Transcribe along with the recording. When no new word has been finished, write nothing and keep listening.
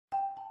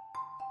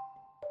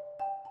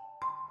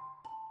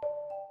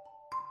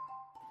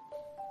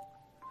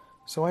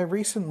So I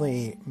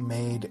recently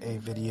made a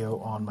video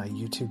on my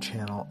YouTube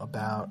channel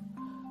about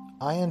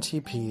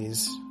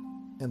INTPs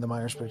in the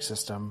Myers-Briggs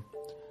system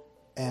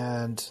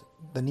and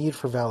the need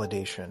for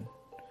validation.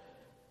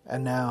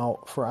 And now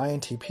for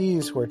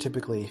INTPs, who are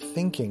typically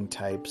thinking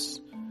types,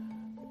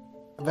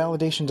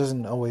 validation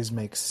doesn't always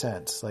make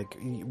sense. Like,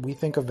 we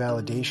think of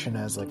validation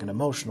as like an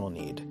emotional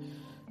need,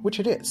 which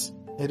it is.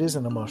 It is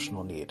an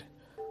emotional need.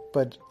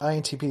 But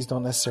INTPs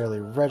don't necessarily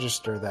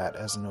register that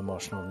as an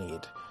emotional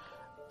need.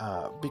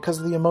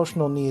 Because the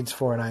emotional needs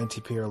for an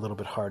INTP are a little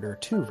bit harder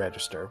to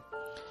register.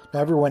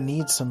 Now, everyone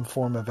needs some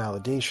form of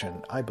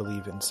validation, I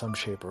believe, in some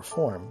shape or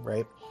form,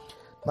 right?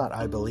 Not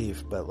I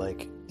believe, but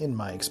like in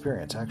my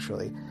experience,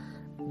 actually.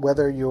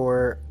 Whether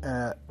you're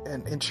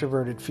an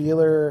introverted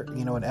feeler,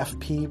 an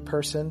FP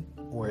person,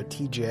 or a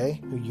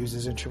TJ who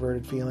uses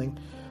introverted feeling,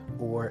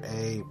 or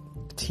a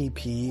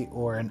TP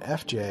or an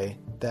FJ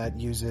that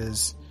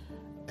uses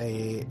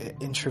a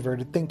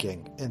introverted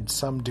thinking in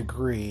some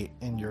degree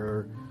in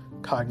your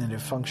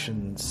cognitive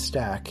function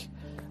stack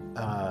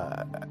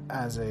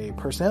as a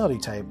personality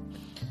type,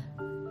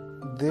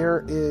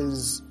 there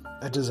is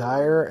a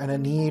desire and a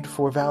need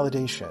for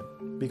validation.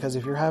 Because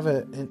if you have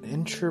an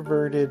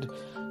introverted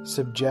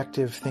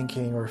subjective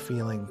thinking or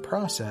feeling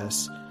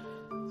process,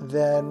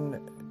 then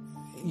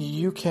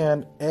you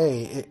can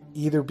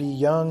either be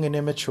young and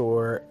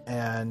immature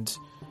and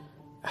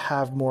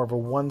have more of a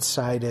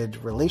one-sided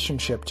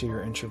relationship to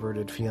your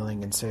introverted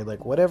feeling and say,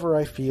 like, whatever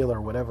I feel or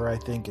whatever I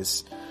think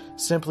is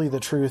simply the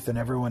truth and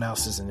everyone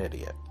else is an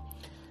idiot.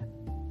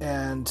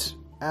 And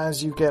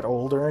as you get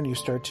older and you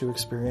start to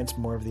experience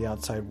more of the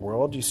outside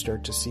world, you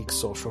start to seek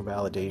social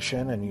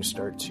validation and you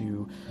start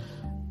to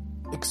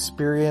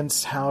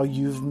experience how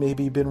you've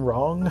maybe been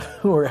wrong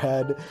or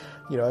had,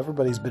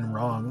 everybody's been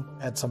wrong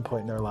at some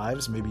point in their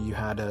lives. Maybe you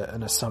had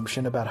an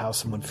assumption about how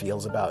someone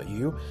feels about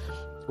you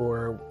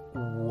or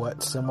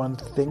what someone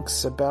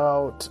thinks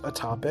about a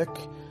topic,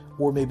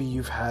 or maybe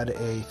you've had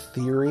a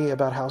theory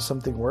about how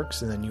something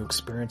works and then you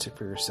experience it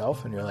for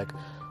yourself and you're like,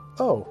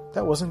 oh,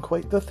 that wasn't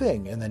quite the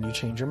thing, and then you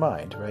change your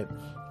mind, right?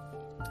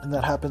 And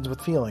that happens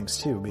with feelings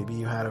too. Maybe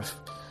you had a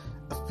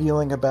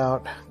feeling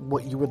about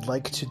what you would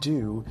like to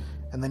do,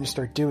 and then you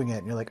start doing it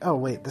and you're like, oh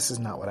wait, this is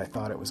not what I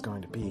thought it was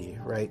going to be,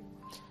 right?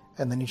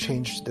 And then you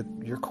change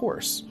your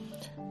course.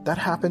 That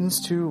happens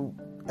to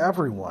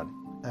everyone.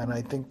 And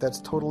I think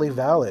that's totally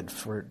valid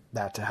for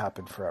that to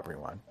happen for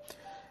everyone.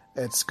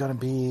 It's going to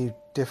be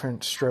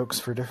different strokes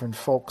for different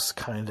folks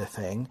kind of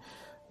thing,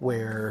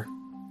 where,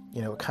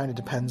 it kind of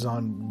depends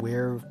on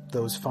where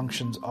those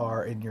functions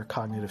are in your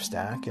cognitive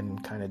stack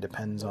and kind of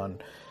depends on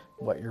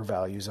what your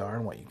values are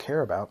and what you care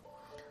about.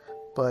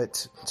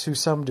 But to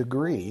some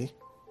degree,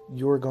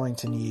 you're going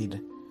to need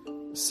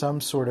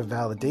some sort of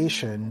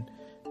validation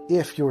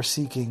if you're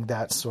seeking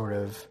that sort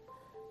of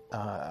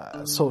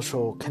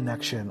social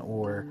connection,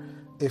 or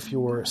if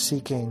you're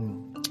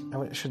seeking,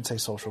 I shouldn't say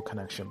social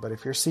connection, but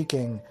if you're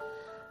seeking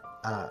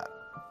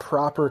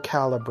proper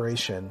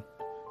calibration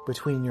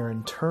between your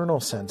internal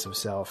sense of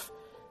self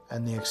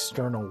and the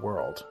external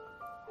world,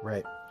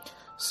 right?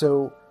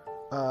 So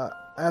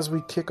as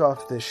we kick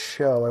off this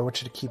show, I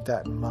want you to keep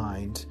that in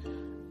mind.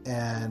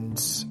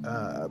 And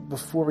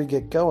before we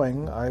get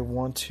going, I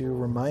want to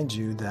remind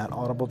you that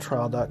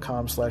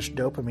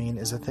audibletrial.com/dopamine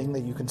is a thing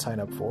that you can sign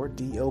up for,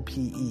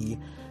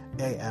 DOPEAMINE.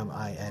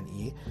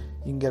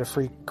 You can get a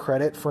free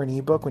credit for an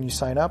ebook when you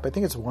sign up. I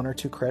think it's 1 or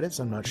 2 credits.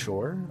 I'm not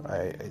sure.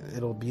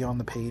 It'll be on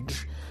the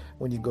page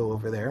when you go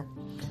over there.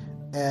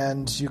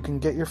 And you can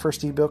get your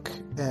first ebook,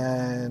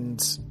 and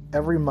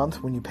every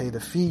month when you pay the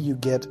fee, you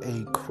get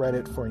a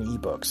credit for an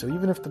ebook. So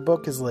even if the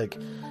book is like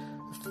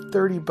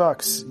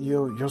 $30,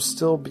 you'll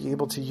still be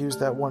able to use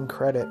that 1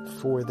 credit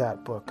for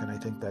that book, and I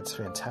think that's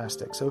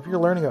fantastic. So if you're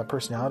learning about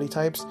personality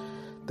types,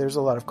 there's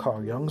a lot of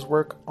Carl Jung's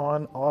work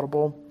on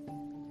Audible.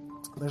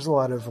 There's a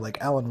lot of like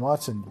Alan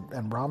Watts and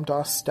Ram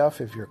Dass stuff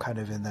if you're kind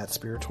of in that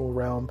spiritual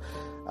realm.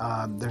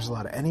 There's a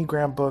lot of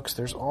Enneagram books.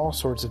 There's all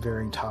sorts of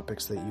varying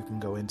topics that you can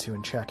go into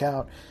and check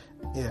out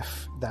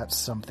if that's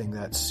something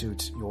that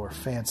suits your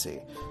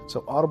fancy.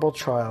 So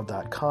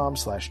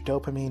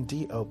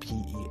audibletrial.com/dopamine,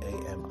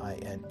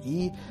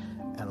 DOPEAMINE,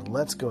 and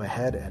let's go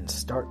ahead and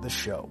start the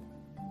show.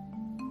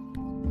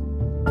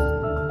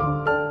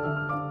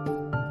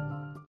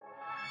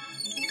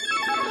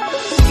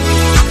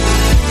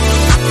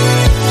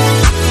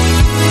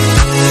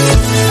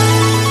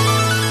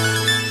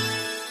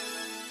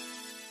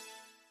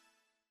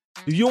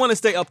 Do you want to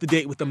stay up to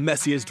date with the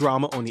messiest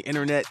drama on the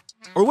internet?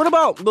 Or what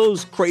about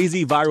those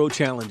crazy viral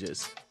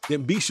challenges?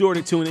 Then be sure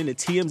to tune in to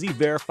TMZ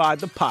Verified,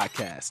 the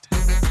podcast.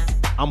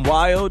 I'm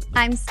Wild.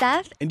 I'm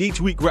Steph. And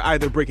each week we're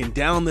either breaking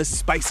down the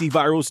spicy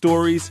viral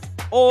stories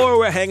or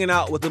we're hanging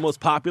out with the most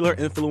popular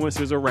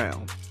influencers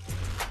around.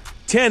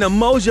 Tana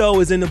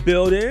Mojo is in the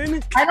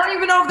building. I don't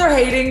even know if they're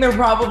hating. They're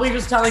probably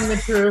just telling the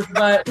truth,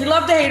 but we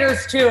love the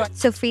haters too.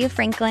 Sophia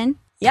Franklin.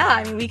 Yeah,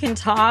 I mean, we can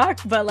talk,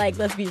 but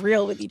let's be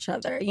real with each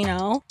other,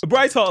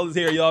 Bryce Hall is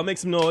here, y'all. Make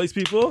some noise,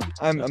 people.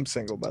 I'm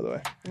single, by the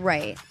way.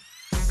 Right.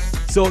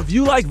 So if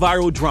you like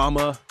viral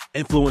drama,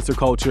 influencer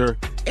culture,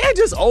 and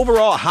just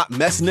overall hot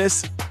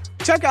messiness,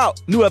 check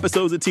out new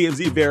episodes of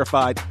TMZ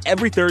Verified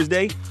every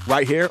Thursday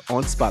right here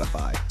on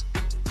Spotify.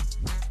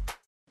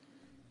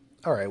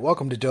 All right,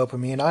 welcome to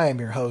Dopamine. I am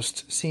your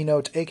host,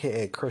 C-Note,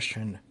 aka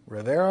Christian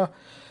Rivera,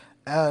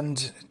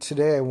 and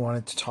today I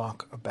wanted to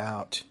talk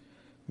about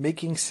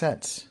making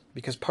sense,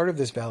 because part of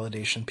this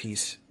validation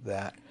piece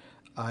that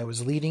I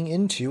was leading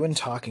into and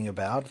talking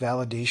about,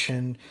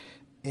 validation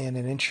in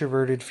an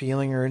introverted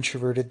feeling or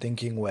introverted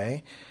thinking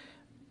way,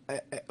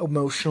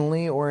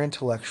 emotionally or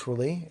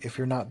intellectually. If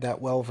you're not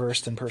that well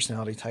versed in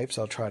personality types,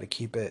 I'll try to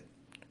keep it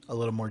a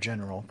little more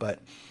general, but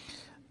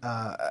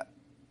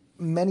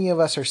many of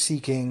us are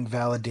seeking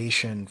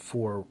validation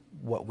for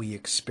what we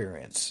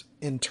experience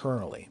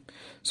internally.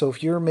 So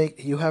if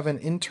you have an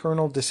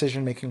internal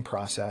decision-making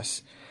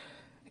process,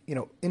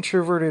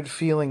 introverted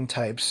feeling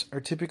types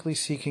are typically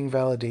seeking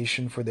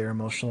validation for their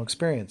emotional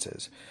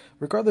experiences,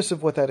 regardless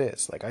of what that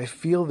is. Like, I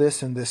feel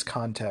this in this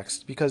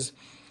context, because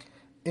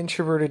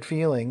introverted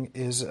feeling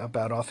is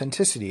about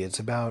authenticity. It's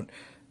about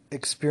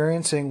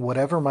experiencing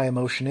whatever my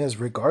emotion is,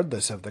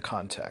 regardless of the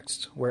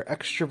context, where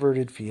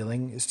extroverted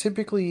feeling is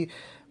typically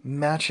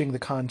matching the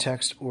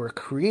context or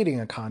creating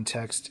a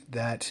context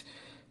that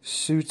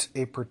suits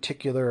a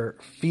particular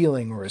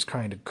feeling or is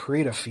trying to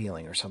create a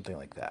feeling or something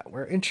like that,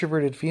 where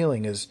introverted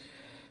feeling is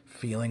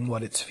feeling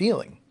what it's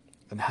feeling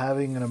and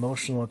having an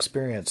emotional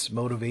experience,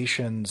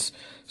 motivations,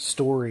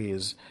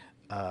 stories,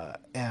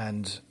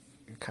 and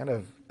kind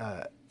of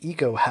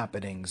ego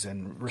happenings,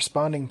 and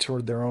responding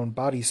toward their own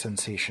body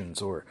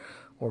sensations or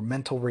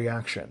mental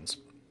reactions.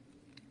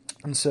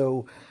 And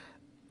so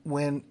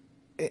when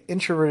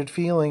introverted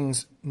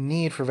feelings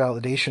need for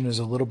validation is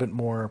a little bit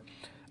more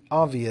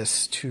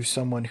obvious to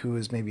someone who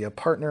is maybe a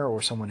partner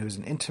or someone who's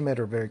an intimate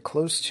or very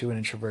close to an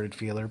introverted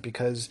feeler,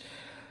 because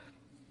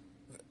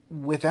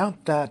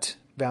without that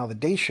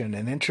validation,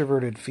 an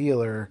introverted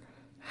feeler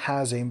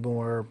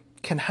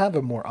can have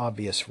a more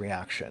obvious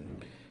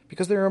reaction,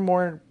 because they're a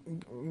more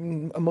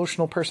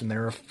emotional person.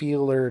 They're a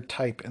feeler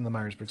type in the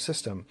Myers-Briggs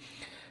system.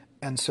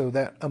 And so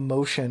that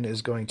emotion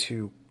is going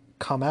to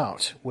come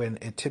out when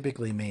it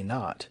typically may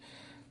not.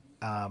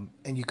 And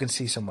you can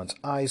see someone's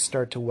eyes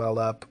start to well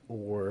up,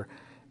 or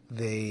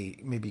they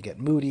maybe get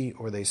moody,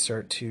 or they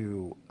start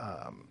to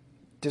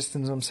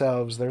distance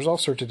themselves. There's all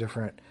sorts of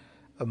different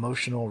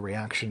emotional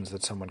reactions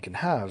that someone can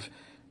have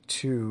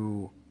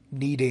to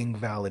needing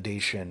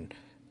validation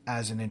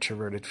as an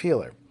introverted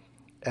feeler.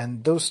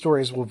 And those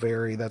stories will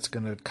vary. That's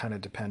going to kind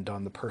of depend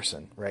on the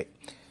person, right?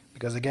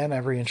 Because again,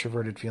 every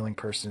introverted feeling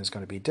person is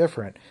going to be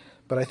different.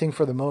 But I think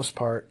for the most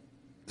part,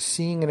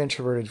 seeing an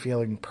introverted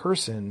feeling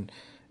person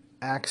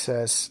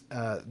access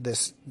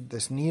this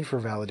need for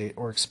validate,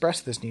 or express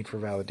this need for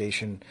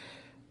validation,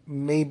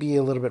 may be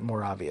a little bit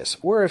more obvious.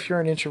 Or if you're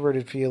an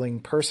introverted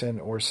feeling person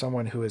or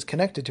someone who is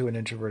connected to an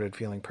introverted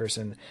feeling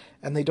person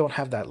and they don't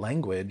have that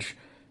language,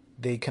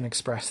 they can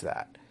express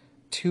that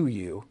to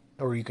you,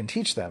 or you can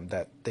teach them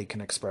that they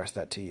can express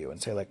that to you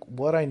and say, like,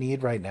 what I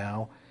need right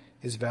now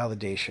is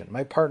validation.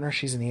 My partner,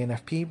 she's an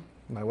ENFP,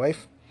 my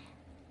wife,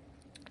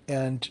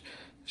 and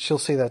she'll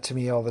say that to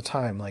me all the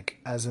time. Like,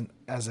 as an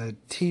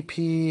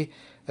INTP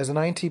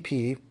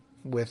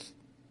with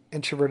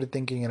introverted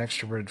thinking and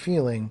extroverted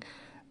feeling,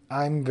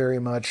 I'm very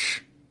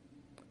much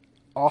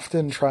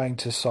often trying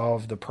to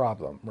solve the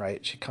problem,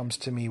 right? She comes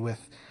to me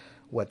with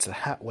what's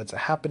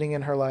happening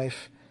in her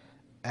life,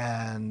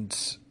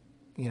 and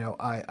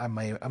I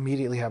might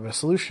immediately have a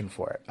solution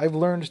for it. I've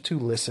learned to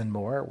listen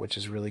more, which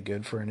is really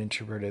good for an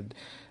introverted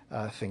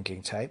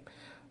thinking type,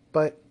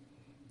 but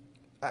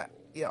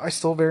I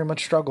still very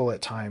much struggle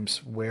at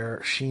times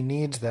where she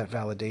needs that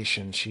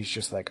validation. She's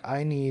just like,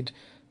 I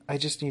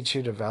just need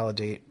you to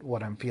validate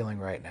what I'm feeling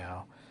right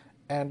now.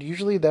 And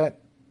usually that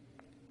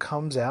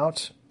comes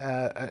out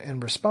in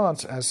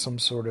response as some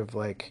sort of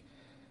like,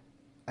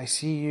 I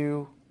see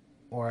you,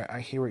 or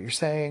I hear what you're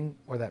saying,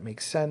 or that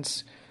makes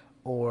sense,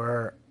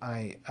 or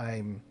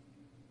I'm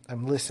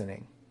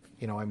listening.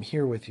 I'm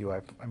here with you.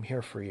 I'm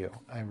here for you.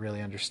 I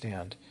really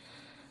understand.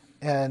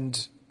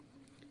 And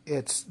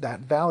it's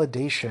that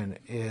validation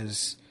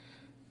is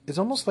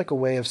almost like a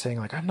way of saying,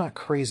 like, I'm not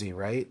crazy,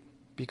 right?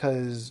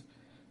 Because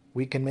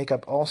we can make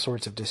up all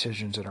sorts of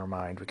decisions in our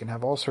mind. We can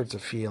have all sorts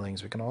of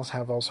feelings. We can also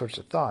have all sorts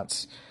of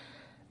thoughts.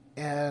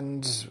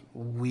 And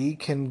we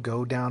can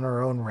go down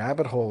our own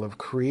rabbit hole of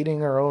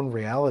creating our own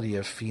reality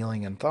of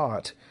feeling and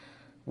thought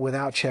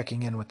without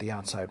checking in with the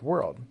outside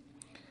world.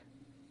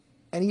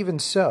 And even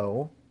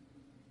so,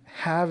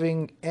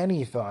 having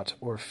any thought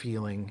or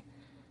feeling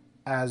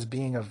as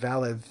being a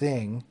valid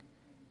thing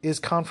is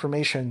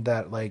confirmation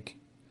that, like,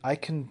 I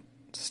can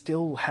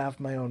still have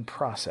my own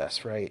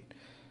process, right?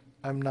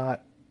 I'm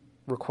not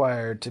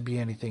required to be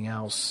anything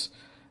else,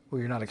 or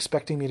you're not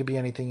expecting me to be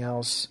anything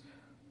else,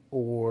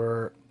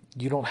 or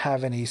you don't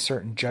have any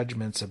certain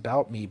judgments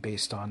about me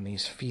based on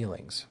these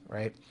feelings,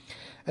 right?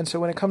 And so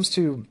when it comes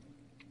to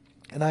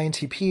an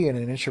INTP and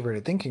an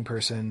introverted thinking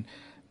person,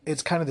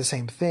 it's kind of the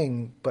same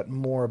thing, but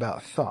more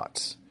about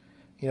thoughts.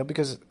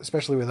 Because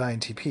especially with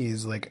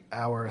INTPs, like,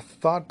 our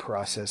thought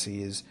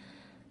processes,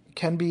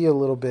 can be a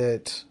little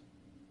bit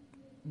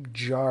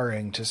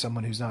jarring to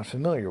someone who's not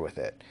familiar with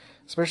it,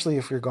 especially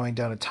if you're going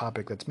down a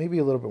topic that's maybe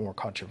a little bit more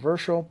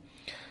controversial,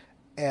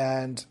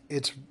 and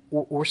it's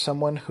or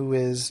someone who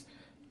is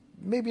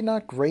maybe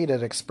not great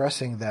at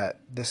expressing that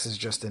this is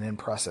just an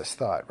in-process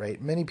thought,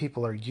 right? Many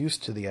people are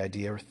used to the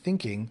idea or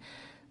thinking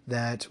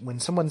that when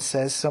someone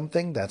says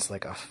something, that's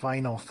like a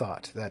final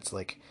thought. That's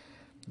like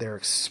they're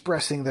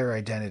expressing their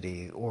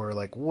identity, or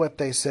like what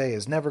they say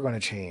is never going to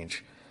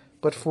change.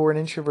 But for an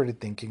introverted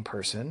thinking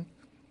person,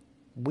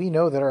 we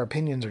know that our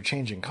opinions are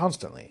changing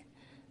constantly.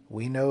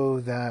 We know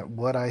that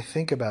what I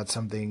think about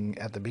something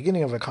at the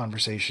beginning of a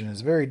conversation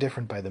is very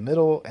different by the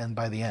middle and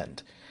by the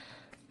end.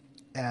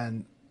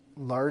 And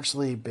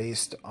largely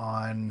based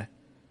on,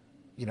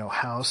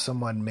 how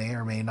someone may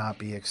or may not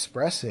be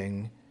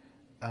expressing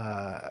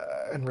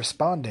and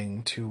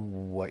responding to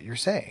what you're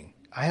saying.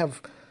 I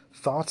have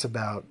thoughts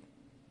about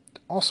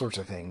all sorts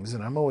of things,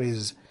 and I'm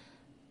always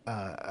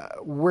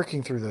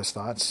working through those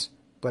thoughts.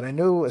 But I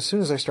know as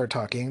soon as I start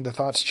talking, the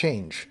thoughts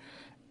change.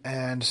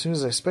 And as soon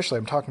as especially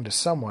I'm talking to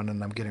someone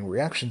and I'm getting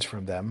reactions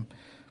from them,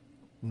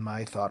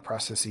 my thought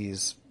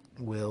processes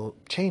will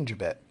change a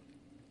bit.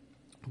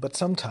 But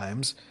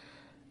sometimes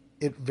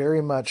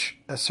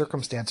a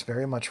circumstance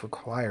very much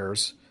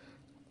requires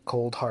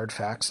cold, hard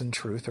facts and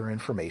truth or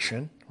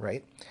information,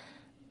 right?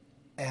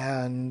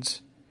 And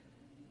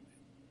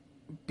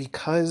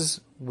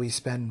because we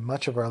spend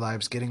much of our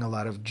lives getting a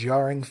lot of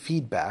jarring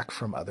feedback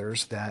from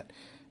others, that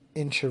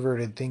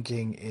introverted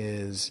thinking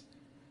is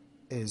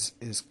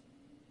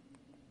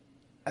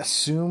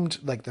assumed,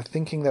 like the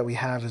thinking that we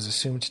have is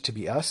assumed to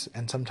be us,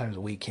 and sometimes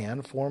we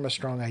can form a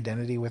strong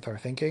identity with our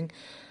thinking.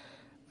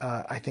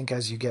 I think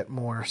as you get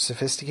more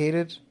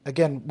sophisticated,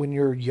 again, when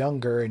you're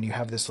younger and you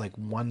have this like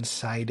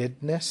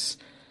one-sidedness,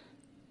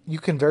 you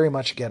can very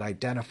much get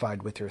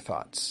identified with your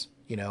thoughts,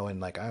 and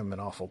like, I'm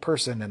an awful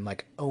person, and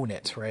like own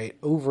it, right?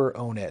 Over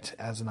own it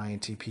as an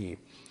INTP,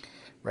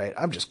 right?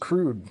 I'm just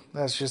crude.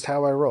 That's just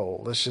how I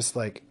roll. It's just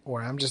like,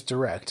 or I'm just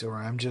direct, or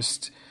I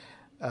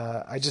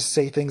just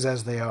say things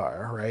as they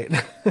are, right?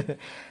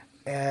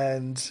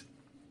 And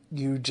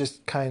you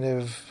just kind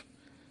of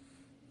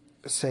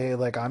say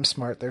like, I'm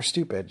smart, they're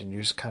stupid, and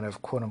you just kind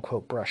of quote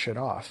unquote brush it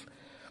off.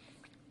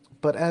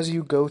 But as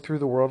you go through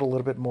the world a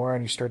little bit more,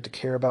 and you start to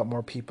care about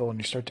more people, and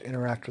you start to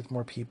interact with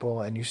more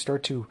people, and you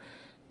start to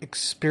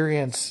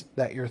experience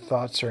that your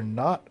thoughts are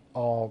not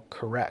all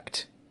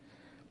correct,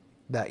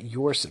 that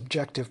your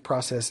subjective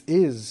process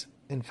is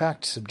in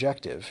fact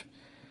subjective,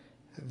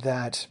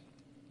 that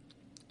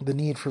the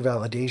need for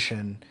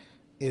validation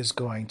is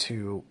going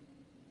to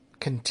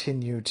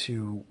continue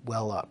to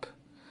well up.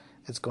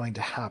 It's going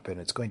to happen.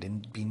 It's going to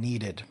be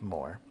needed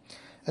more.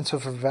 And so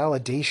for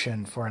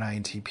validation for an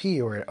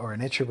INTP or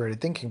an introverted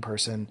thinking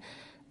person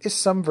is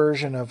some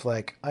version of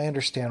like, I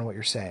understand what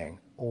you're saying,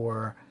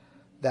 or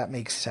that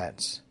makes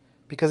sense.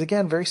 Because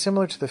again, very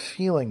similar to the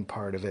feeling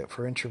part of it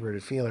for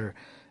introverted feeler,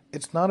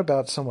 it's not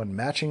about someone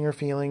matching your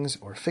feelings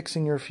or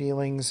fixing your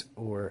feelings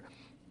or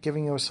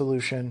giving you a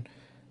solution.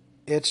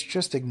 It's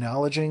just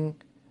acknowledging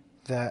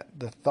that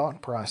the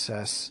thought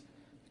process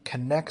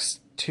connects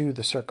to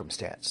the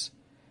circumstance.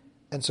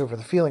 And so for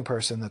the feeling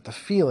person, that the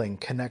feeling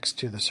connects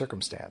to the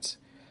circumstance.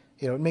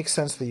 It makes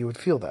sense that you would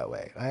feel that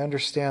way. I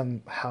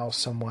understand how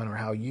someone or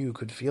how you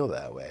could feel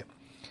that way.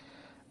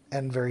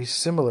 And very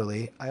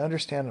similarly, I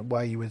understand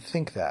why you would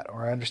think that,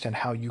 or I understand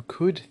how you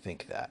could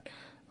think that,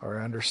 or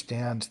I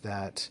understand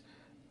that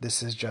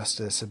this is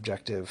just a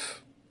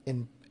subjective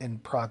in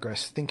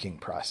progress thinking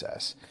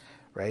process,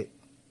 right?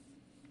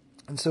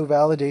 And so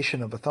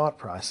validation of a thought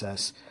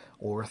process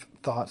or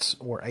thoughts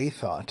or a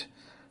thought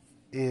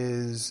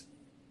is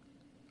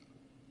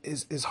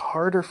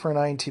harder for an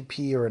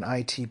INTP or an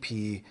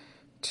ITP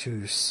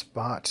to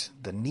spot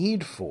the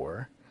need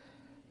for,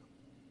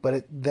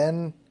 but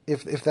then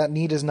if that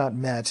need is not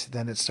met,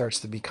 then it starts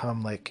to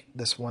become like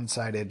this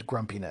one-sided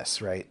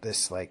grumpiness, right?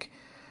 This like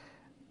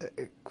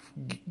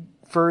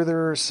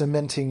further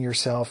cementing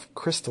yourself,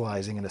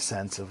 crystallizing in a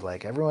sense of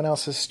like, everyone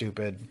else is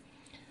stupid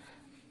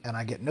and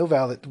I get no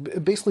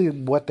valid. Basically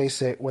what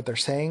they're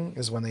saying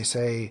is, when they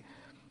say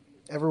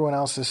everyone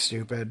else is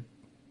stupid,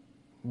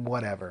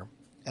 whatever,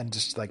 and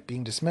just like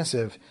being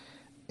dismissive,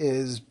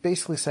 is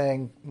basically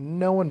saying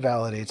no one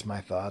validates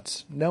my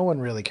thoughts, no one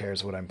really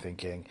cares what I'm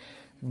thinking,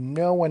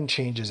 no one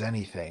changes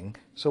anything,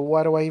 so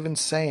why do I even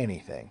say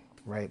anything,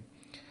 right?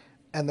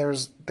 And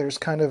there's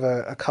kind of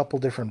a couple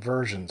different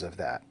versions of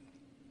that.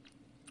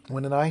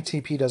 When an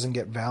ITP doesn't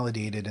get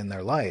validated in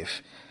their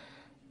life,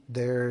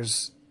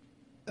 there's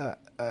a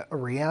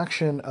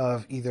reaction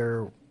of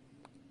either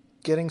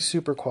getting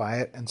super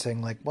quiet and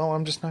saying like, well,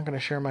 I'm just not going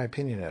to share my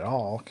opinion at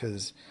all,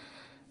 because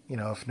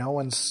if no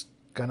one's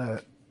going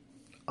to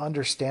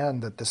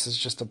understand that this is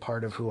just a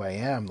part of who I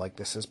am, like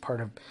this is part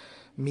of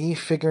me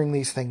figuring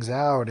these things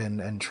out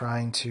and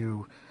trying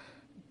to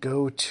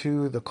go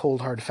to the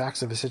cold hard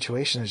facts of a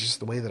situation, is just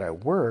the way that I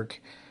work,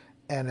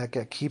 and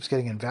it keeps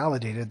getting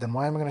invalidated, then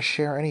why am I going to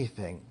share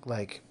anything?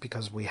 Like,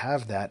 because we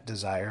have that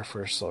desire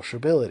for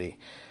sociability.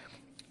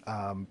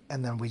 And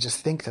then we just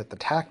think that the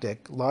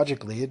tactic,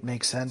 logically, it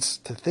makes sense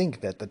to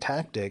think that the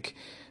tactic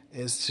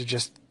is to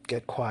just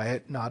get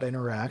quiet, not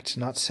interact,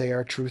 not say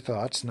our true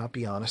thoughts, not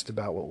be honest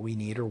about what we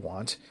need or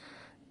want,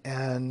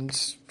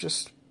 and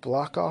just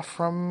block off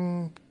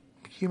from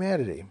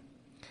humanity.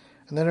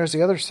 And then there's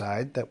the other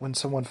side, that when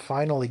someone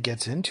finally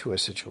gets into a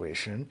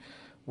situation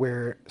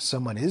where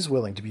someone is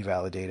willing to be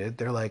validated,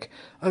 they're like,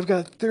 I've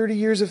got 30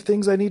 years of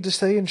things I need to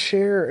say and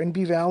share and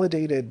be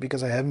validated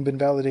because I haven't been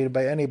validated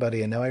by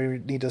anybody, and now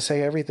I need to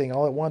say everything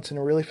all at once in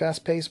a really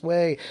fast-paced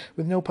way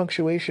with no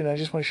punctuation. I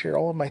just want to share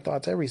all of my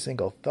thoughts, every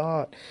single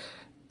thought.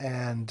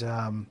 And,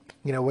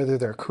 whether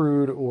they're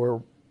crude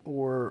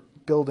or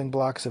building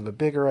blocks of a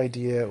bigger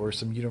idea or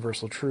some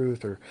universal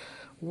truth or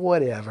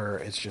whatever,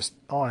 it's just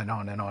on and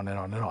on and on and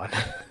on and on,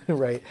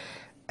 right?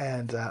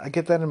 And I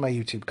get that in my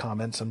YouTube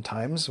comments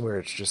sometimes, where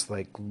it's just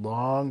like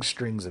long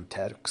strings of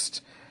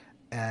text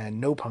and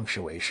no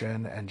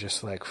punctuation, and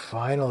just like,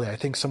 finally, I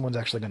think someone's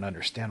actually going to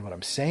understand what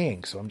I'm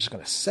saying, so I'm just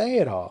going to say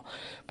it all,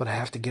 but I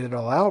have to get it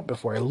all out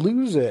before I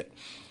lose it.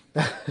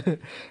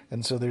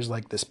 And so there's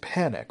like this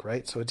panic,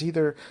 right? So it's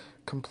either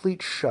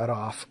complete shut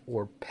off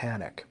or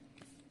panic,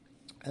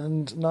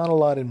 and not a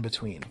lot in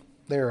between.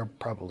 There are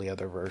probably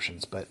other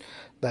versions, but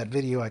that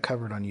video I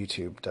covered on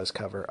YouTube does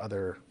cover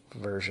other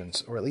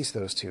versions, or at least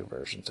those two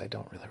versions. I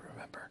don't really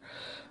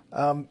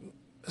remember.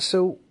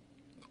 So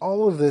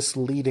all of this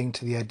leading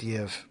to the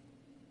idea of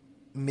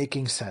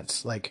making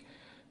sense. Like,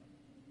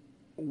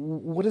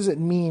 what does it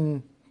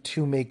mean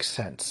to make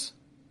sense?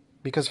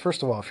 Because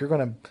first of all, if you're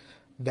going to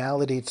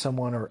validate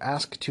someone or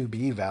ask to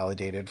be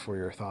validated for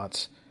your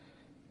thoughts,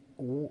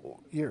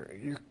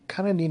 you're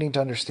kind of needing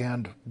to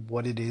understand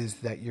what it is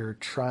that you're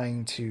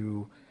trying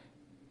to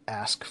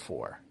ask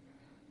for,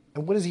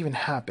 and what is even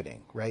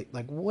happening, right?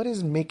 Like, what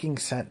is making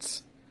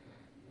sense?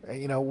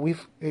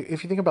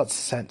 If you think about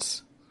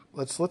sense,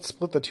 let's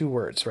split the two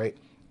words, right?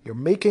 You're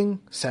making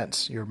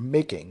sense. You're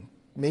making,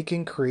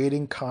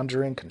 creating,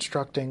 conjuring,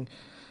 constructing,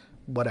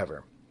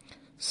 whatever.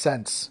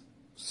 Sense,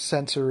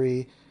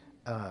 sensory,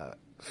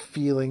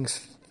 feeling,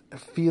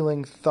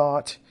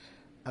 thought,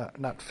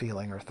 not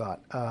feeling or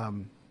thought,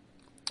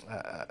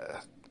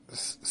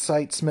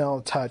 sight,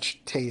 smell,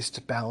 touch,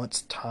 taste,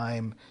 balance,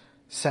 time,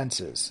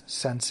 senses,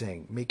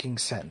 sensing, making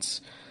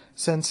sense.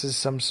 Sense is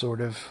some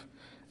sort of,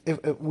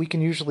 we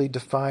can usually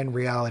define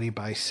reality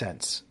by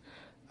sense,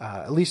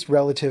 at least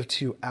relative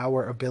to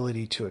our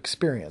ability to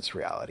experience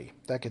reality.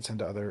 That gets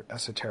into other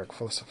esoteric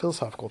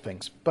philosophical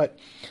things. But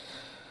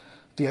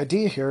the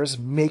idea here is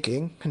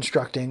making,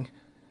 constructing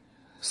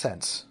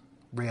sense,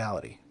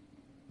 reality.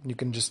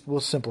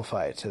 We'll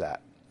simplify it to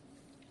that.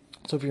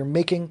 So if you're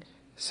making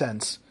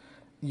sense,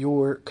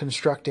 you're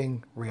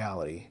constructing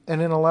reality.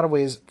 And in a lot of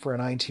ways, for an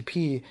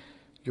INTP,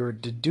 you're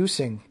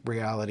deducing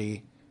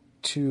reality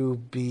to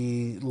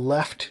be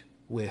left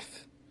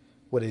with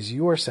what is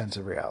your sense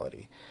of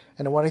reality.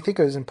 And what I think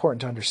is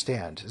important to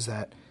understand is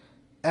that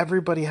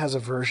everybody has a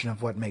version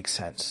of what makes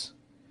sense,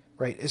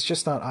 right?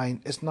 It's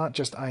not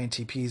just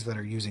INTPs that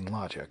are using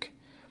logic,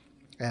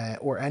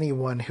 or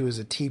anyone who is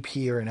a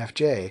TP or an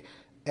FJ.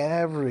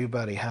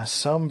 Everybody has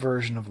some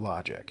version of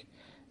logic.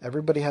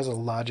 Everybody has a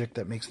logic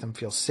that makes them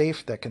feel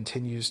safe, that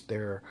continues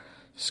their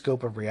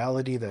scope of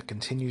reality, that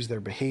continues their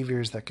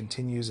behaviors, that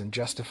continues and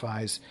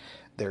justifies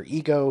their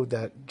ego,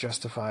 that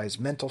justifies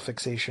mental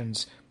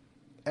fixations.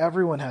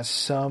 Everyone has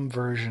some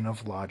version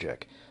of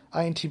logic.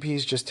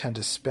 INTPs just tend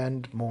to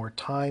spend more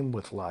time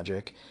with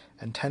logic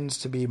and tends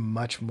to be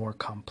much more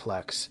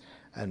complex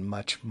and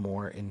much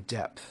more in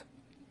depth.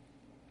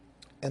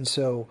 And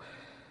so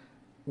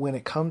when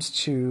it comes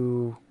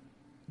to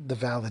the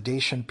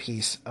validation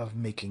piece of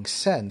making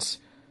sense,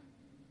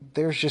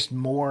 there's just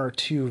more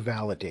to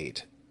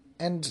validate.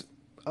 And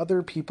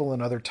other people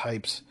and other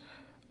types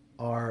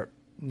are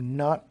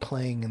not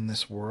playing in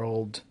this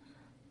world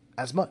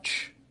as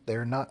much.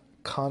 They're not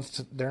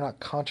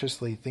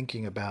consciously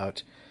thinking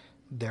about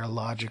their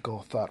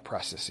logical thought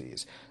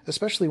processes,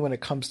 especially when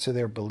it comes to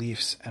their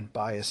beliefs and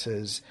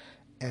biases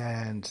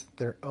and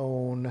their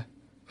own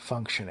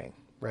functioning,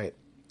 right?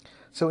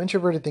 So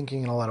introverted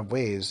thinking in a lot of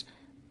ways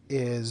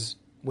is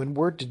when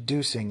we're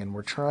deducing and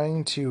we're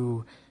trying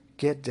to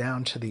get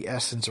down to the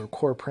essence or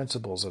core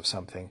principles of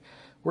something,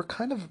 we're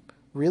kind of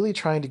really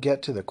trying to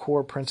get to the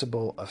core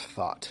principle of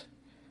thought,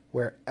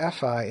 where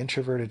FI,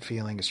 introverted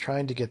feeling, is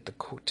trying to get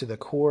to the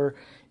core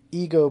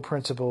ego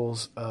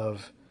principles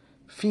of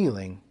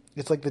feeling.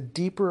 It's like the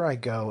deeper I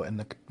go and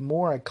the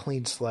more I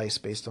clean slice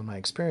based on my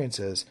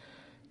experiences,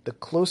 the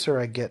closer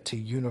I get to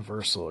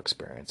universal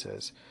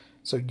experiences.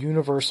 So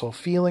universal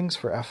feelings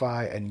for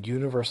FI and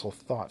universal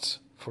thoughts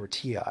for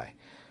TI.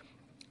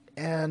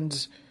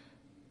 And,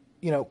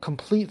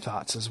 complete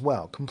thoughts as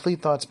well.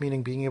 Complete thoughts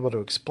meaning being able to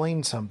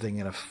explain something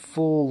in a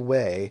full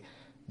way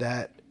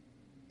that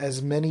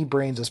as many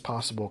brains as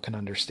possible can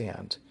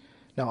understand.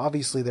 Now,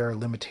 obviously, there are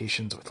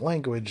limitations with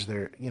language.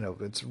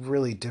 It's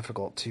really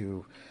difficult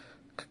to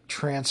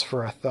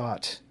transfer a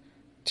thought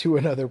to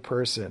another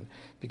person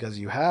because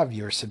you have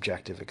your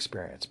subjective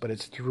experience. But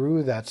it's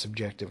through that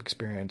subjective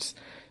experience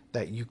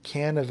that you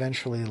can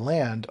eventually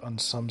land on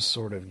some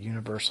sort of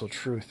universal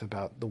truth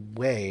about the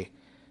way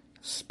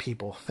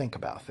people think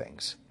about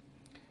things,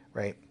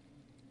 right?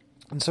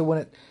 And so when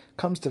it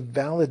comes to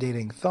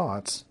validating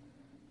thoughts,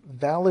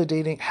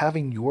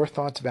 having your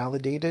thoughts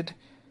validated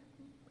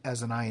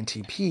as an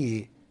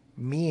INTP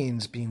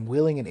means being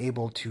willing and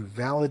able to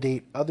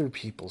validate other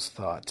people's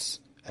thoughts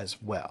as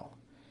well.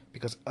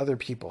 Because other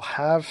people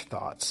have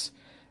thoughts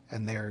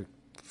and they're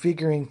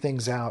figuring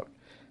things out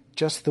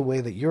just the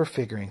way that you're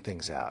figuring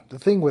things out. The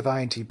thing with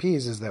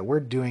INTPs is that we're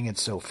doing it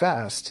so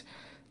fast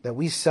that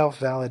we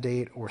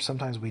self-validate, or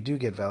sometimes we do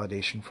get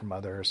validation from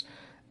others,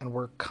 and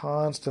we're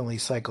constantly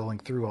cycling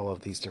through all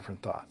of these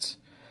different thoughts.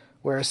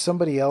 Whereas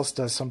somebody else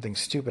does something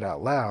stupid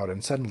out loud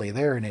and suddenly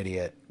they're an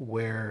idiot,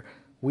 where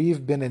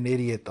we've been an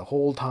idiot the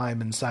whole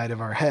time inside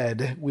of our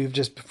head. We've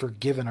just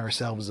forgiven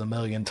ourselves a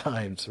million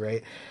times,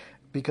 right?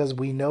 Because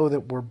we know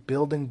that we're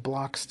building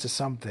blocks to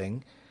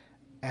something,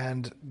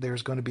 and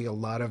there's going to be a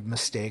lot of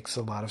mistakes,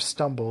 a lot of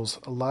stumbles,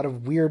 a lot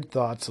of weird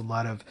thoughts, a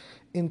lot of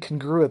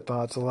incongruent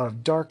thoughts, a lot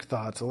of dark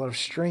thoughts, a lot of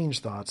strange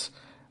thoughts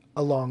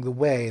along the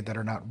way that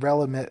are not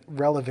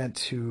relevant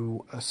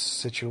to a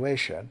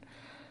situation.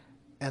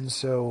 And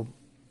so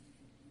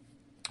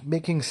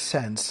making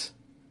sense,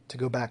 to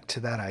go back to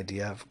that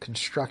idea of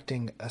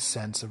constructing a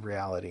sense of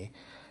reality,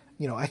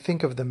 I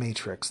think of the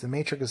Matrix. The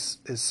Matrix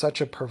is such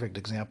a perfect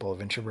example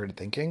of introverted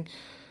thinking.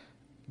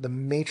 The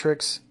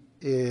Matrix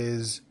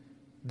is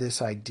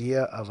this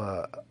idea of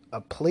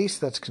a place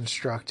that's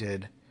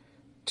constructed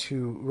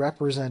to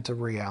represent a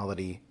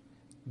reality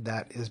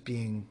that is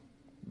being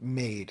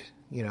made,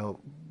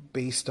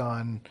 based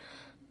on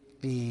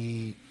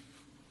the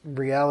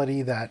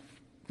reality that,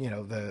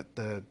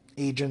 the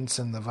agents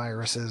and the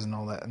viruses and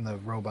all that and the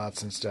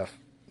robots and stuff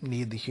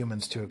need the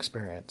humans to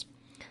experience.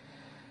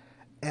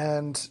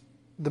 And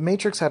the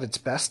Matrix at its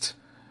best,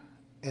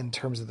 in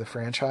terms of the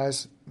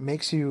franchise,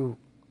 makes you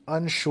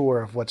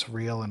unsure of what's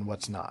real and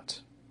what's not.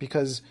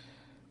 Because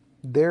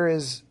there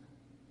is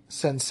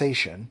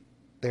sensation,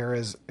 there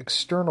is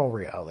external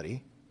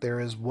reality, there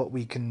is what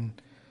we can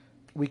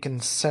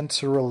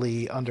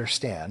sensorily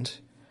understand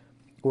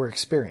or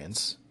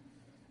experience,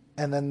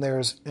 and then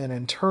there's an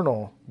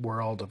internal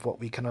world of what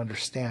we can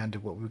understand,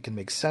 what we can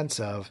make sense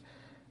of,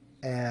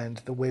 and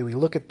the way we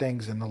look at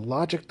things and the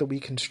logic that we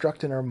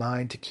construct in our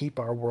mind to keep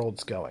our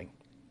worlds going.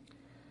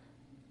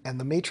 And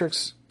the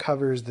Matrix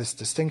covers this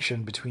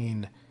distinction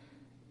between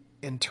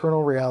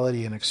internal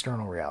reality and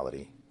external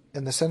reality,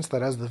 in the sense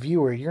that as the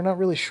viewer, you're not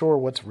really sure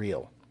what's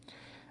real.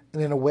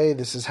 And in a way,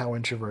 this is how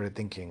introverted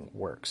thinking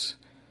works,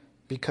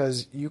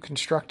 because you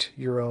construct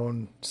your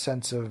own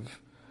sense of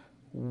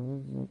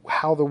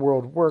how the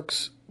world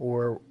works,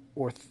 or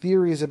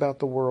theories about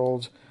the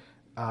world.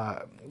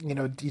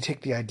 You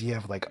take the idea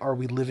of, like, are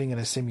we living in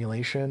a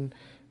simulation?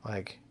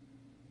 Like,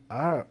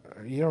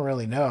 you don't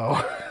really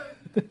know.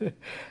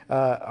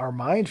 Our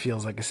mind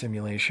feels like a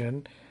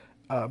simulation,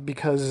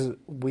 because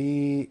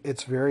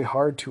it's very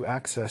hard to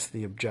access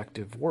the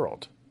objective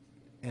world,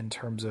 in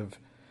terms of,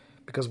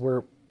 because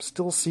we're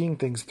still seeing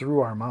things through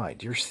our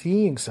mind. You're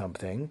seeing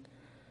something,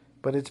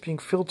 but it's being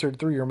filtered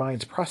through your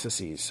mind's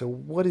processes. So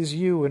what is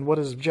you and what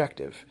is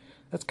objective?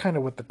 That's kind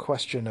of what the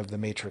question of the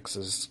Matrix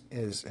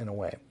is in a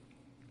way.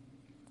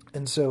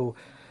 And so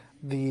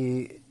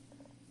the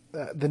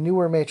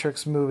newer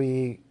Matrix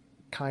movie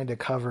kind of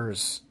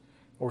covers,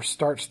 or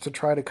starts to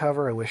try to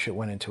cover, I wish it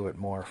went into it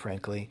more,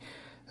 frankly,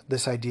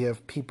 this idea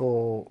of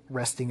people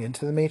resting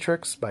into the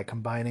Matrix by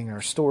combining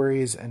our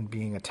stories and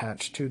being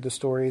attached to the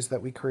stories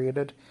that we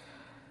created.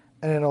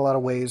 And in a lot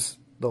of ways,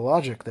 the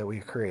logic that we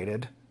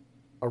created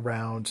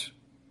around,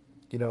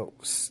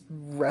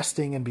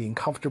 resting and being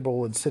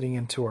comfortable and sitting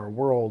into our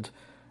world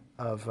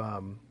of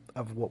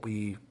what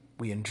we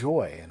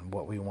enjoy and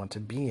what we want to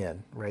be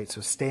in, right?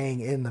 So staying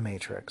in the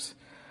Matrix.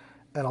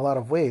 In a lot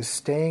of ways,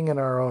 staying in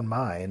our own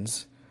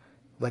minds,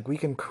 like, we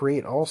can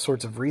create all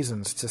sorts of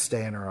reasons to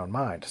stay in our own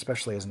mind,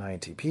 especially as an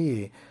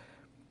INTP.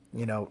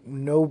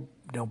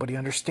 Nobody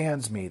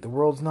understands me. The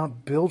world's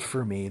not built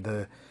for me.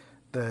 The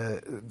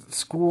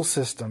school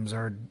systems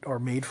are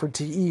made for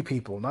TE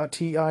people, not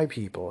TI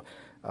people.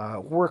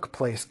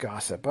 Workplace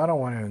gossip, I don't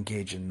want to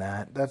engage in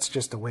that. That's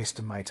just a waste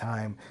of my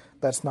time.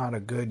 That's not a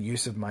good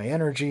use of my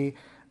energy.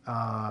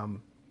 I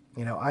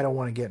don't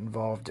want to get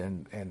involved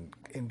in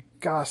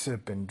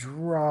gossip and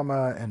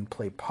drama and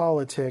play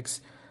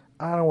politics.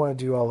 I don't want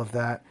to do all of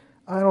that.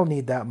 I don't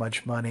need that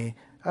much money.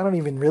 I don't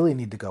even really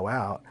need to go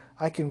out.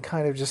 I can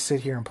kind of just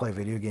sit here and play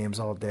video games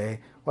all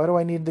day. Why do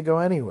I need to go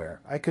anywhere?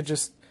 I could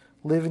just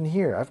live in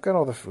here. I've got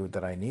all the food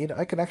that I need.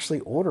 I could actually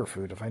order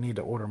food if I need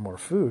to order more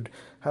food.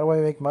 How do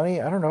I make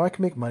money? I don't know. I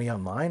can make money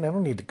online. I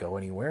don't need to go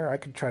anywhere. I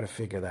could try to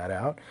figure that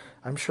out.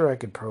 I'm sure I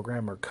could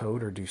program or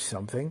code or do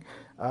something.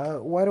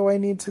 Why do I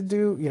need to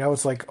do,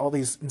 it's like all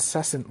these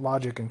incessant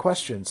logic and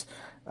questions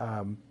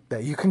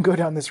that you can go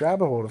down this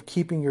rabbit hole of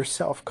keeping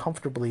yourself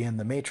comfortably in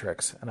the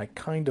Matrix. And I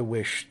kind of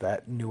wish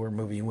that newer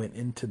movie went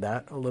into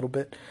that a little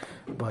bit.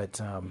 But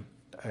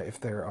if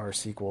there are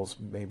sequels,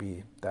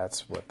 maybe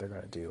that's what they're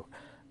going to do.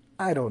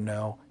 I don't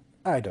know.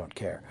 I don't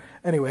care.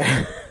 Anyway,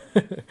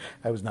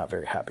 I was not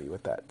very happy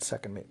with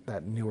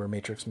that newer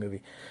Matrix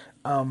movie.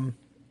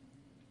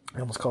 I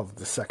almost called it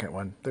the second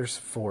one. There's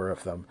 4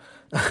 of them,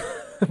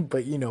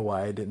 but you know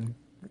why I didn't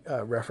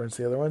reference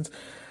the other ones.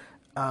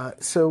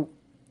 So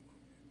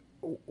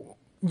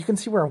you can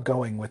see where I'm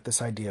going with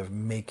this idea of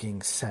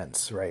making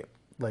sense, right?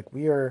 Like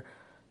we are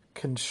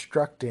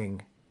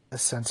constructing a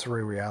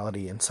sensory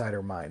reality inside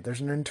our mind.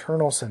 There's an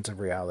internal sense of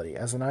reality.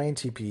 As an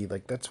INTP,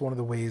 like that's one of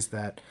the ways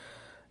that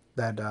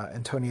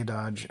Antonia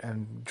Dodge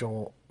and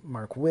Joel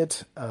Mark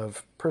Witt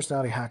of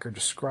Personality Hacker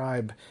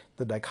describe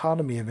the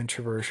dichotomy of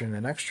introversion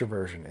and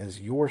extroversion as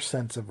your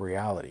sense of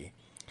reality,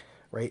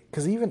 right?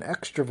 Because even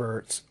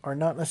extroverts are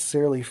not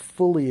necessarily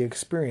fully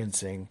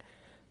experiencing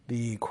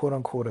the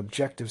quote-unquote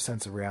objective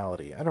sense of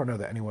reality. I don't know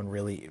that anyone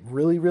really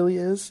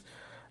is,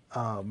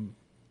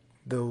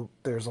 though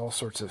there's all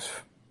sorts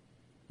of,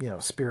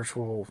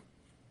 spiritual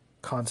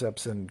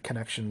concepts and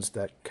connections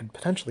that can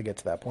potentially get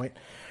to that point.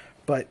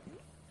 But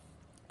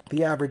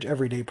the average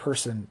everyday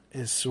person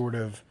is sort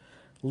of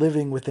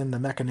living within the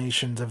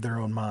machinations of their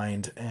own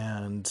mind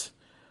and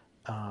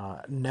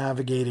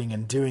navigating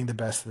and doing the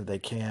best that they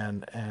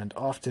can, and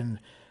often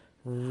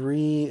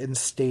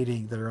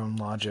reinstating their own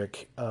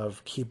logic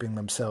of keeping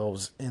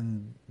themselves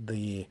in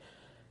the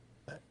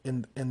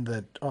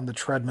on the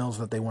treadmills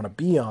that they want to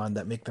be on,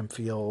 that make them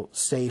feel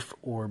safe,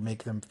 or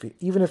make them feel,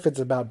 even if it's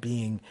about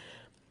being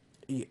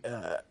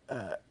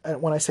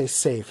when I say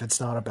safe, it's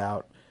not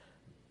about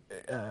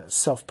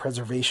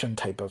self-preservation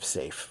type of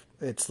safe.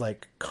 It's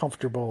like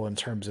comfortable in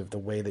terms of the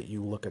way that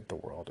you look at the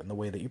world and the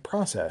way that you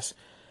process.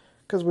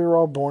 Because we were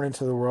all born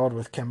into the world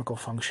with chemical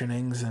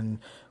functionings, and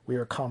we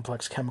are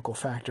complex chemical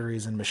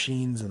factories and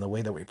machines, and the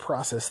way that we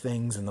process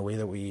things and the way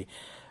that we,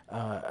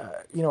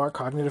 our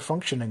cognitive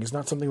functioning is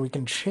not something we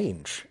can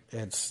change.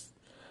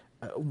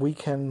 We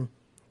can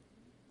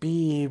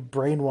be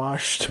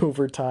brainwashed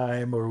over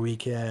time, or we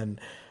can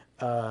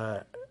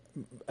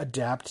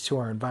adapt to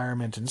our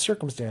environment and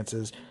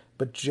circumstances,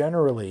 but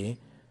generally,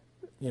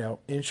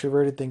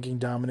 introverted thinking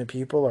dominant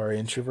people are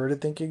introverted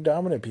thinking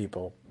dominant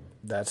people.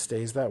 That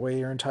stays that way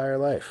your entire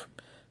life.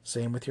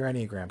 Same with your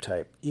Enneagram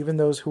type. Even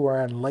those who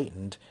are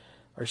enlightened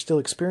are still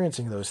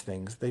experiencing those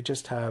things. They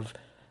just have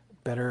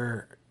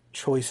better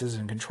choices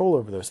and control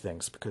over those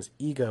things, because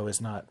ego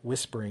is not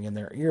whispering in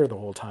their ear the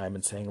whole time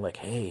and saying like,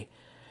 hey,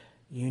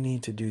 you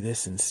need to do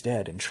this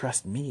instead and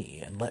trust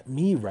me and let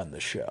me run the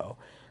show,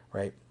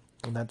 right?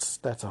 And that's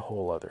a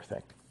whole other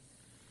thing.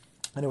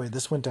 Anyway,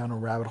 this went down a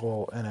rabbit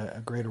hole in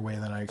a greater way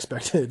than I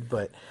expected,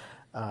 but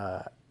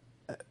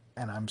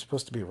and I'm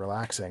supposed to be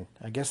relaxing.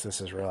 I guess this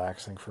is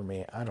relaxing for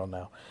me. I don't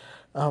know.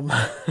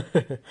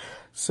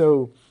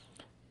 So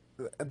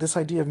this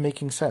idea of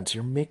making sense,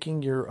 you're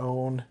making your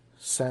own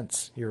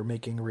sense, you're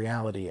making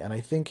reality. And I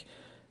think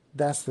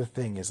that's the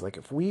thing, is like,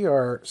 if we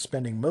are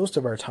spending most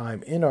of our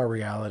time in our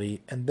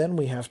reality, and then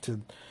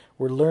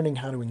we're learning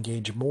how to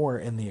engage more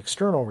in the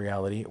external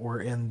reality, or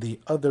in the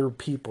other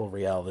people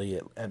reality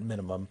at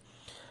minimum,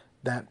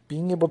 that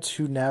being able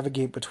to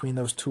navigate between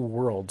those two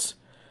worlds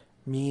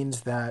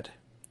means that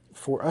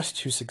for us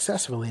to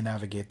successfully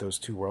navigate those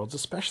two worlds,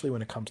 especially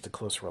when it comes to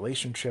close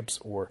relationships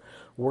or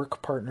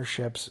work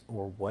partnerships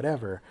or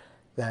whatever,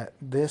 that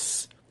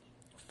this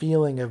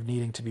feeling of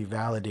needing to be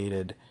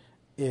validated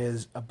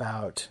is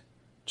about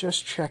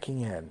just checking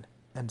in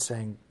and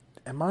saying,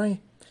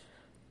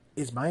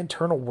 is my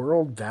internal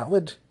world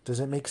valid?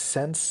 Does it make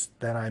sense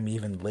that I'm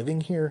even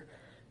living here?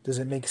 Does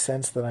it make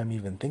sense that I'm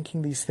even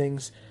thinking these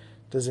things?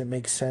 Does it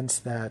make sense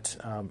that,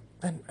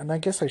 and I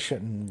guess I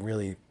shouldn't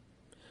really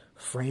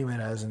frame it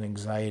as an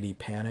anxiety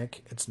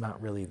panic. It's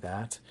not really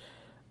that.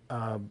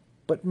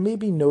 But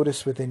maybe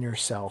notice within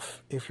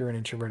yourself, if you're an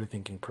introverted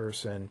thinking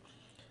person,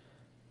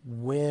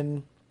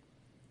 when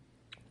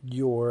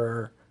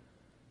you're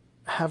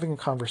having a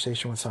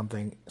conversation with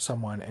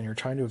someone, and you're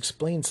trying to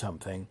explain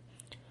something,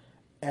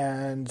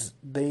 and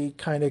they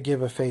kind of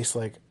give a face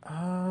like,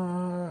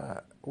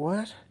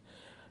 what?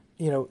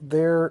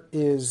 There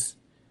is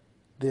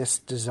this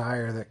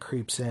desire that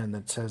creeps in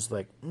that says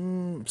like,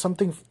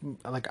 something,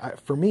 like,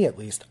 for me at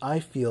least, I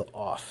feel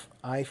off.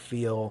 I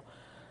feel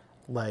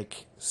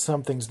like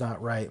something's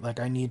not right. Like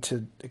I need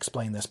to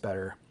explain this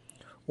better.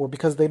 Or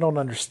because they don't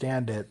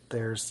understand it,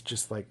 there's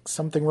just like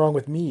something wrong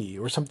with me,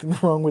 or something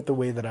wrong with the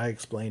way that I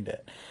explained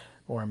it,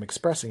 or I'm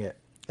expressing it.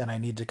 And I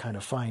need to kind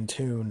of fine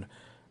tune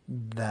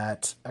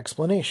that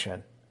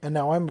explanation. And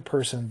now I'm a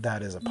person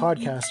that is a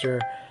podcaster.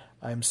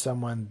 I'm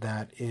someone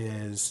that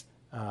is,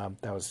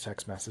 that was a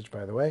text message,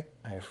 by the way.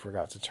 I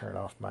forgot to turn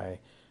off my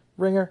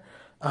ringer.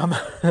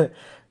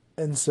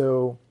 And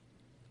so,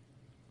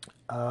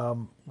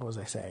 what was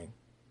I saying?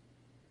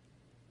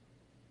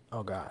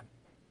 Oh God.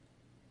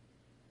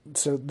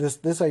 So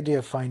this idea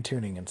of fine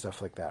tuning and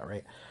stuff like that,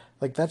 right?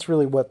 Like that's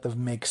really what the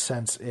make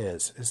sense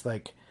is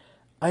like,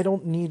 I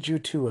don't need you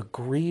to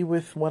agree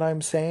with what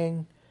I'm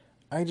saying.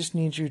 I just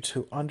need you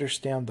to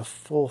understand the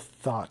full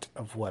thought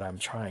of what I'm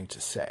trying to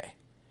say.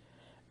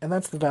 And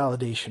that's the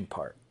validation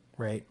part,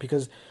 right?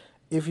 Because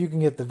if you can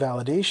get the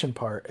validation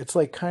part, it's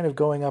like kind of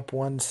going up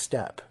one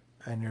step.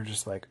 and you're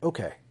just like,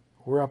 okay,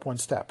 we're up one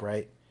step,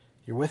 right?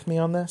 You're with me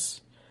on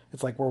this?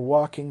 It's like we're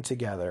walking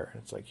together.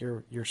 It's like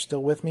you're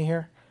still with me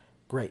here?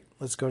 Great.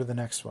 Let's go to the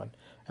next one.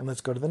 And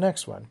let's go to the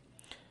next one.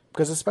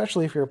 Because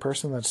especially if you're a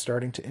person that's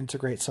starting to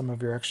integrate some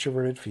of your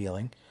extroverted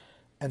feeling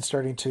and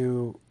starting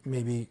to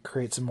maybe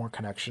create some more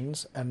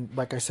connections. And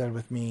like I said,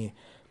 with me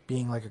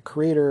being like a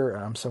creator,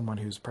 I'm someone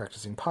who's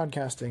practicing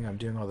podcasting, I'm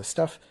doing all this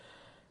stuff.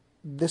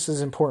 This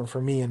is important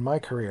for me in my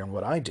career and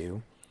what I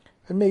do.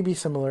 It may be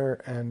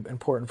similar and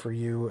important for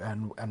you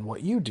and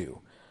what you do.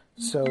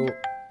 So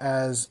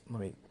let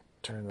me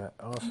turn that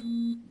off.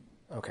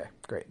 Okay,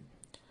 great.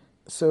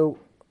 So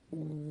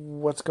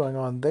what's going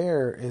on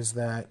there is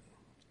that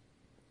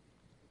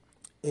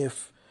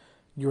if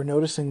you're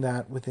noticing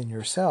that within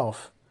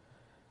yourself,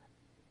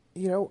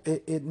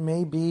 it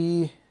may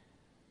be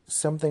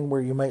something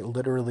where you might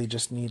literally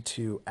just need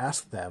to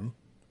ask them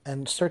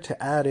and start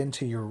to add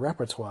into your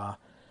repertoire,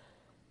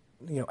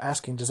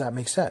 asking, does that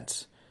make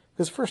sense?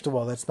 Because first of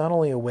all, that's not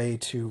only a way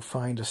to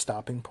find a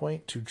stopping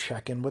point to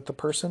check in with the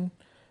person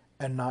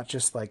and not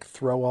just like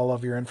throw all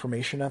of your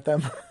information at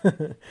them,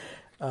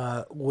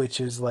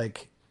 which is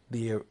like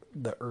the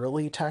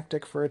early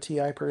tactic for a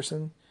TI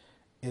person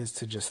is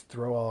to just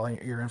throw all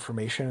your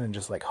information and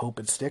just like hope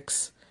it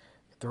sticks,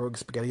 throw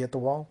spaghetti at the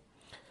wall.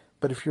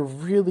 But if you're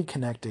really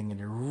connecting and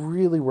you're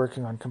really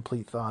working on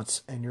complete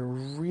thoughts and you're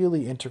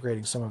really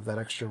integrating some of that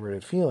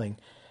extroverted feeling,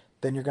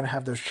 then you're going to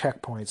have those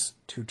checkpoints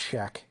to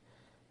check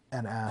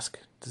and ask,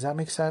 does that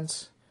make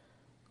sense?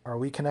 Are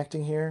we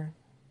connecting here?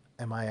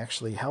 Am I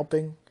actually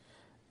helping?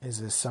 Is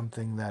this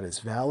something that is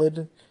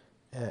valid?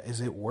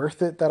 Is it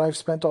worth it that I've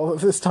spent all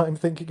of this time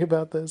thinking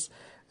about this?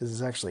 Is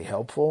this actually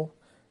helpful?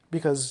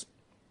 Because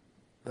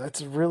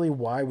that's really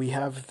why we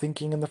have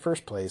thinking in the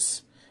first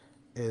place,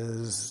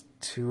 is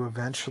to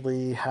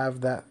eventually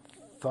have that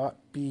thought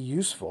be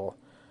useful.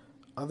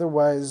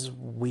 Otherwise,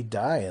 we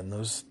die and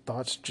those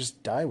thoughts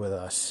just die with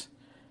us.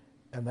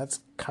 And that's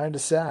kind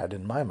of sad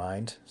in my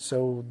mind.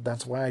 So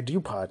that's why I do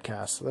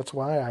podcasts. That's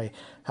why I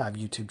have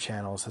YouTube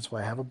channels. That's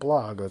why I have a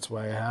blog. That's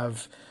why I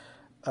have,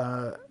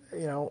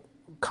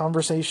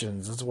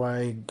 conversations. That's why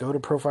I go to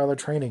profiler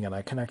training and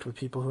I connect with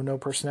people who know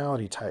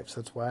personality types.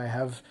 That's why I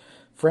have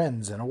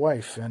friends and a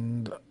wife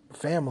and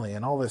family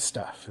and all this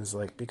stuff, is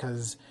like,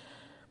 because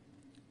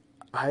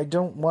I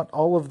don't want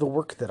all of the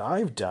work that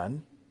I've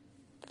done,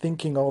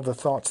 thinking all the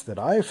thoughts that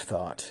I've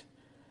thought,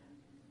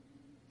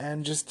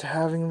 and just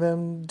having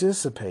them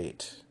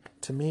dissipate.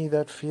 To me,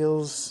 that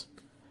feels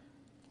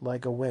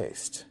like a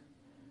waste.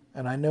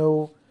 And I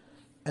know,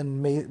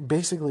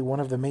 basically one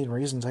of the main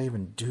reasons I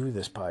even do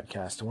this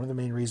podcast, and one of the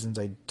main reasons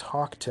I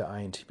talk to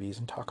INTPs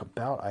and talk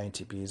about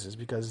INTPs, is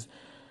because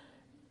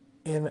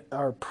in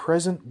our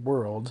present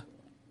world,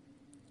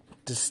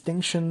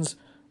 distinctions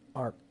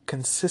are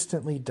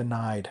consistently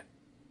denied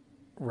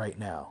right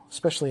now,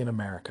 especially in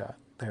America.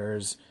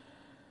 There's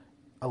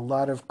a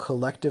lot of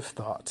collective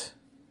thought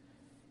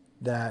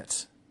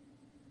that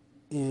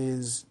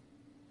is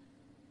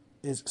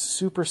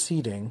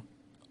superseding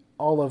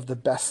all of the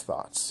best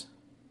thoughts,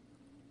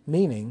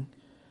 meaning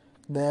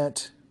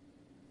that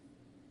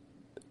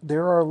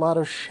there are a lot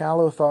of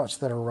shallow thoughts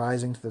that are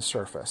rising to the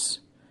surface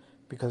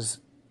because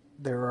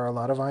there are a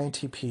lot of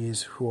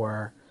INTPs who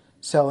are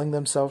selling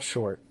themselves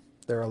short.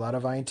 There are a lot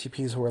of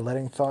INTPs who are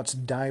letting thoughts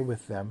die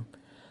with them.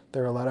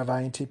 There are a lot of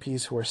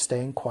INTPs who are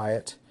staying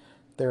quiet.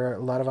 There are a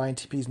lot of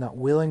INTPs not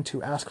willing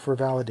to ask for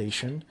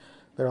validation.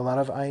 There are a lot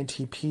of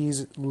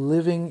INTPs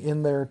living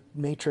in their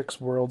matrix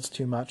worlds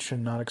too much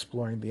and not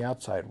exploring the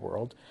outside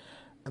world.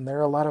 And there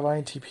are a lot of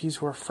INTPs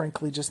who are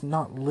frankly just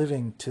not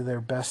living to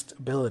their best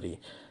ability.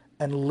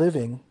 And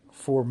living,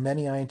 for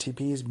many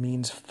INTPs,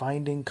 means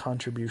finding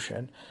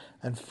contribution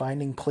and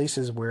finding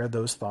places where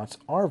those thoughts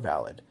are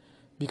valid.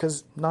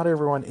 Because not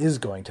everyone is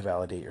going to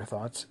validate your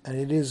thoughts, and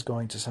it is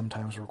going to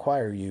sometimes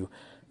require you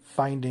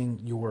finding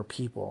your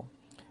people.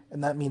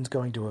 And that means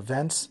going to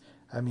events,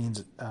 that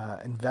means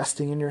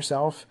investing in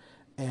yourself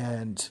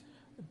and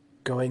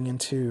going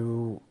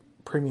into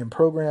premium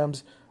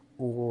programs,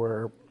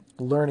 or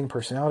learning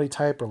personality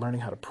type, or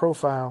learning how to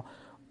profile,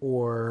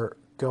 or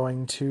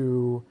going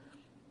to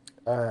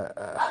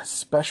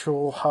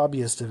special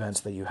hobbyist events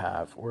that you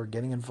have, or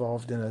getting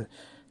involved in a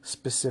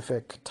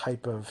specific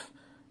type of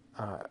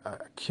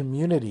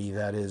community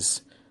that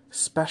is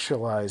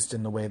specialized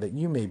in the way that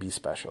you may be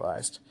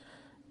specialized,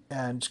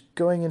 and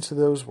going into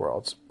those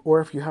worlds.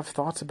 Or if you have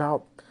thoughts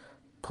about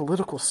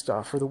political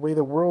stuff or the way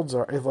the worlds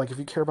are, if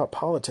you care about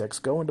politics,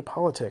 go into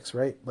politics,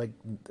 right? Like,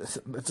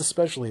 it's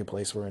especially a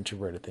place where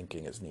introverted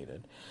thinking is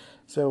needed.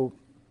 So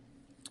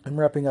I'm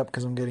wrapping up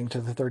because I'm getting to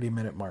the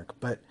 30-minute mark,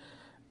 but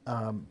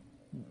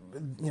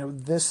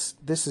this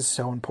is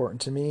so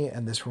important to me,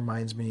 and this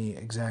reminds me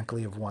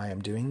exactly of why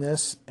I'm doing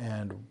this,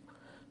 and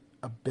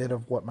a bit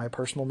of what my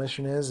personal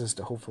mission is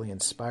to hopefully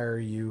inspire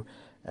you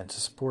and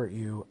to support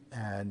you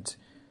and,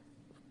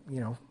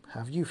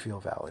 have you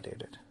feel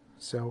validated.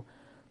 So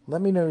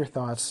let me know your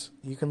thoughts.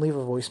 You can leave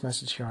a voice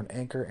message here on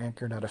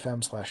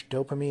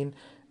anchor.fm/dopamine,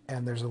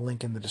 and there's a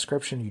link in the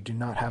description. You do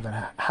not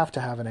have to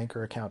have an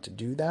Anchor account to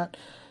do that.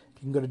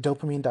 You can go to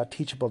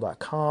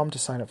dopamine.teachable.com to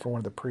sign up for one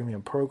of the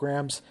premium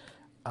programs.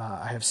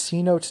 I have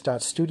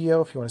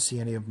cnotes.studio if you want to see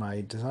any of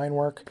my design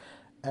work.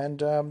 And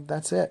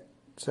that's it.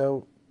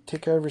 So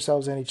take care of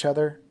yourselves and each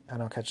other,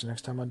 and I'll catch you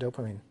next time on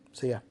Dopamine.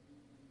 See ya.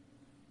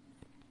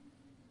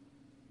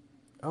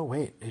 Oh,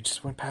 wait, it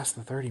just went past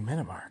the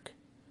 30-minute mark.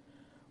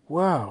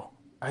 Whoa,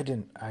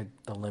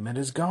 the limit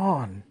is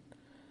gone.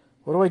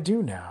 What do I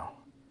do now?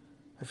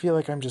 I feel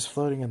like I'm just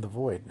floating in the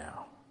void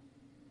now.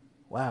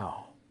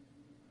 Wow.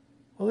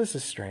 Well, this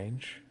is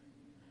strange.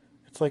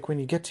 It's like when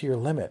you get to your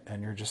limit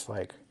and you're just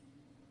like,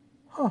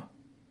 huh,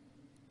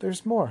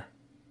 there's more.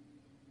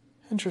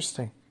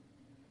 Interesting.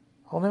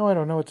 Well, now I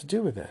don't know what to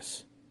do with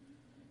this.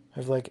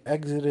 I've like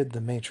exited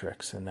the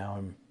matrix and now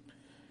I'm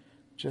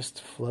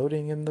just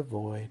floating in the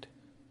void.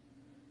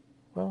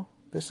 Well,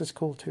 this is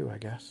cool too, I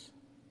guess.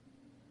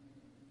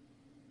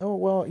 Oh,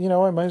 well,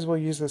 I might as well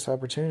use this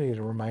opportunity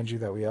to remind you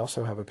that we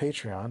also have a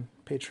Patreon,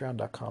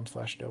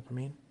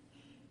 patreon.com/dopamine,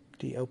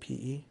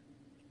 DOPEAMINE.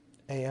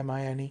 I'm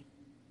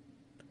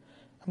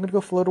going to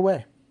go float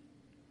away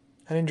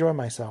and enjoy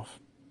myself.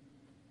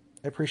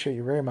 I appreciate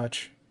you very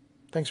much.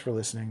 Thanks for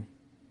listening.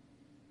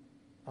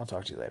 I'll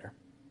talk to you later.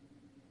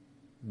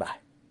 Bye.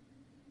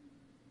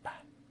 Bye.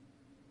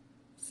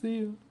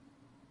 See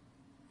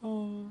ya.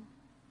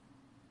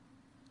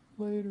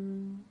 Later.